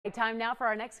Time now for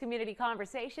our next community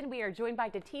conversation. We are joined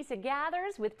by DeTeasa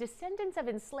Gathers with Descendants of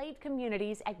Enslaved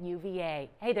Communities at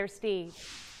UVA. Hey there, Steve.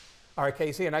 All right,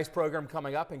 Casey, a nice program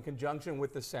coming up in conjunction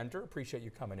with the center. Appreciate you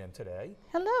coming in today.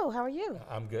 Hello, how are you?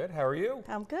 I'm good. How are you?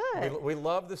 I'm good. We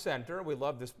love the center. We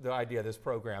love the idea of this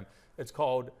program. It's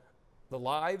called The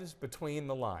Lives Between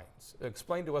the Lines.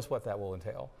 Explain to us what that will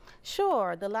entail.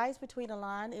 Sure. The Lives Between the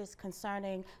Lines is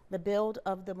concerning the build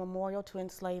of the memorial to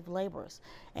enslaved laborers.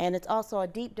 And it's also a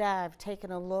deep dive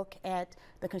taking a look at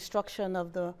the construction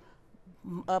of the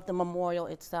memorial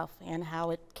itself and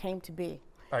how it came to be.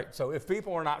 All right, so if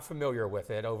people are not familiar with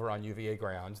it over on UVA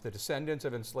grounds, the Descendants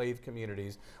of Enslaved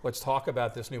Communities, let's talk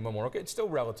about this new memorial. It's still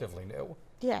relatively new.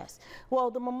 Yes.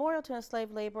 Well, the memorial to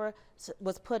enslaved labor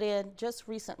was put in just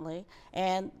recently,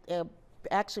 and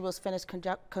actually was finished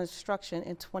construction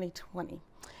in 2020.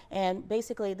 And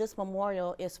basically this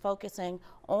memorial is focusing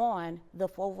on the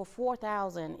over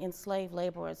 4,000 enslaved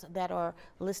laborers that are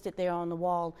listed there on the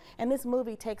wall. And this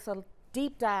movie takes a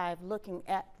deep dive looking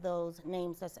at those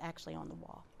names that's actually on the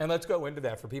wall. And let's go into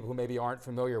that for people who maybe aren't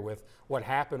familiar with what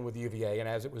happened with UVA and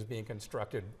as it was being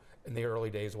constructed in the early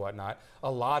days, whatnot.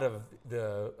 A lot of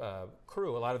the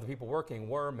crew, a lot of the people working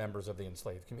were members of the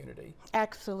enslaved community.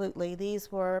 Absolutely.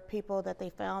 These were people that they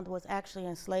found was actually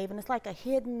enslaved, and it's like a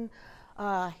hidden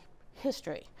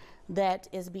history that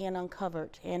is being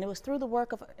uncovered. And it was through the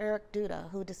work of Eric Duda,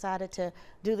 who decided to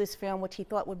do this film, which he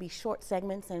thought would be short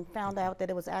segments, and found out that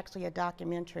it was actually a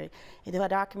documentary. The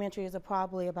documentary is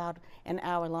probably about an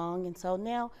hour long, and so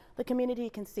now the community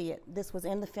can see it. This was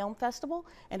in the film festival,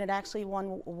 and it actually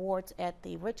won awards at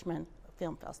the Richmond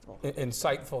Film Festival.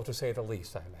 Insightful, to say the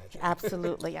least, I imagine.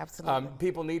 Absolutely, absolutely.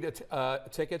 People need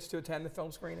tickets to attend the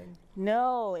film screening?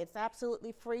 No, it's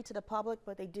absolutely free to the public,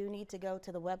 but they do need to go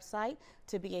to the website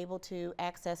to be able to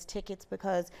access tickets,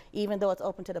 because even though it's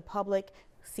open to the public,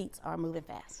 seats are moving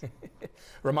fast.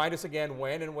 Remind us again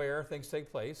when and where things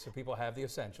take place so people have the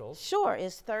essentials. Sure,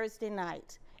 it's Thursday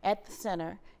night at the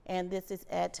center, and this is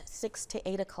at 6 to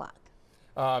 8 o'clock.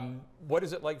 What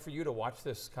is it like for you to watch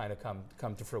this kind of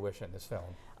come to fruition, this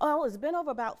film? Oh, it's been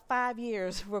over about 5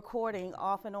 years recording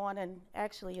off and on, and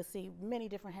actually you'll see many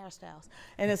different hairstyles.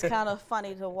 And it's kind of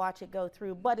funny to watch it go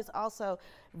through, but it's also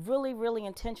really, really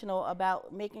intentional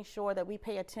about making sure that we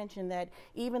pay attention that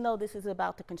even though this is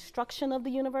about the construction of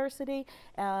the university,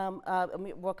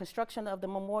 construction of the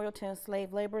memorial to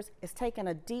enslaved laborers, it's taking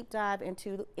a deep dive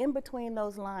into in between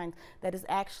those lines that is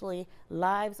actually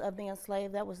lives of the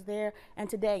enslaved that was there. And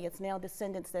today it's now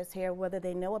descendants that's here, whether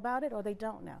they know about it or they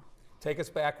don't know. Take us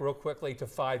back real quickly to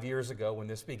 5 years ago when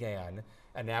this began,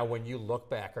 and now when you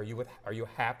look back, are you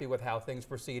happy with how things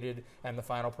proceeded and the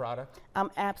final product?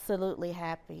 I'm absolutely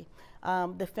happy.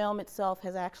 The film itself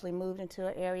has actually moved into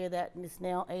an area that is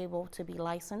now able to be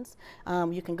licensed.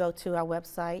 You can go to our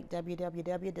website,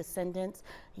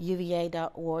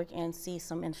 www.descendantsuva.org, and see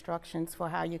some instructions for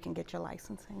how you can get your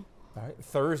licensing. All right.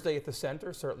 Thursday at the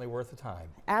center, certainly worth the time.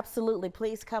 Absolutely.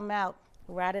 Please come out.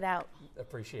 Ride it out.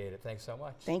 Appreciate it. Thanks so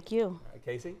much. Thank you. All right,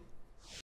 Casey?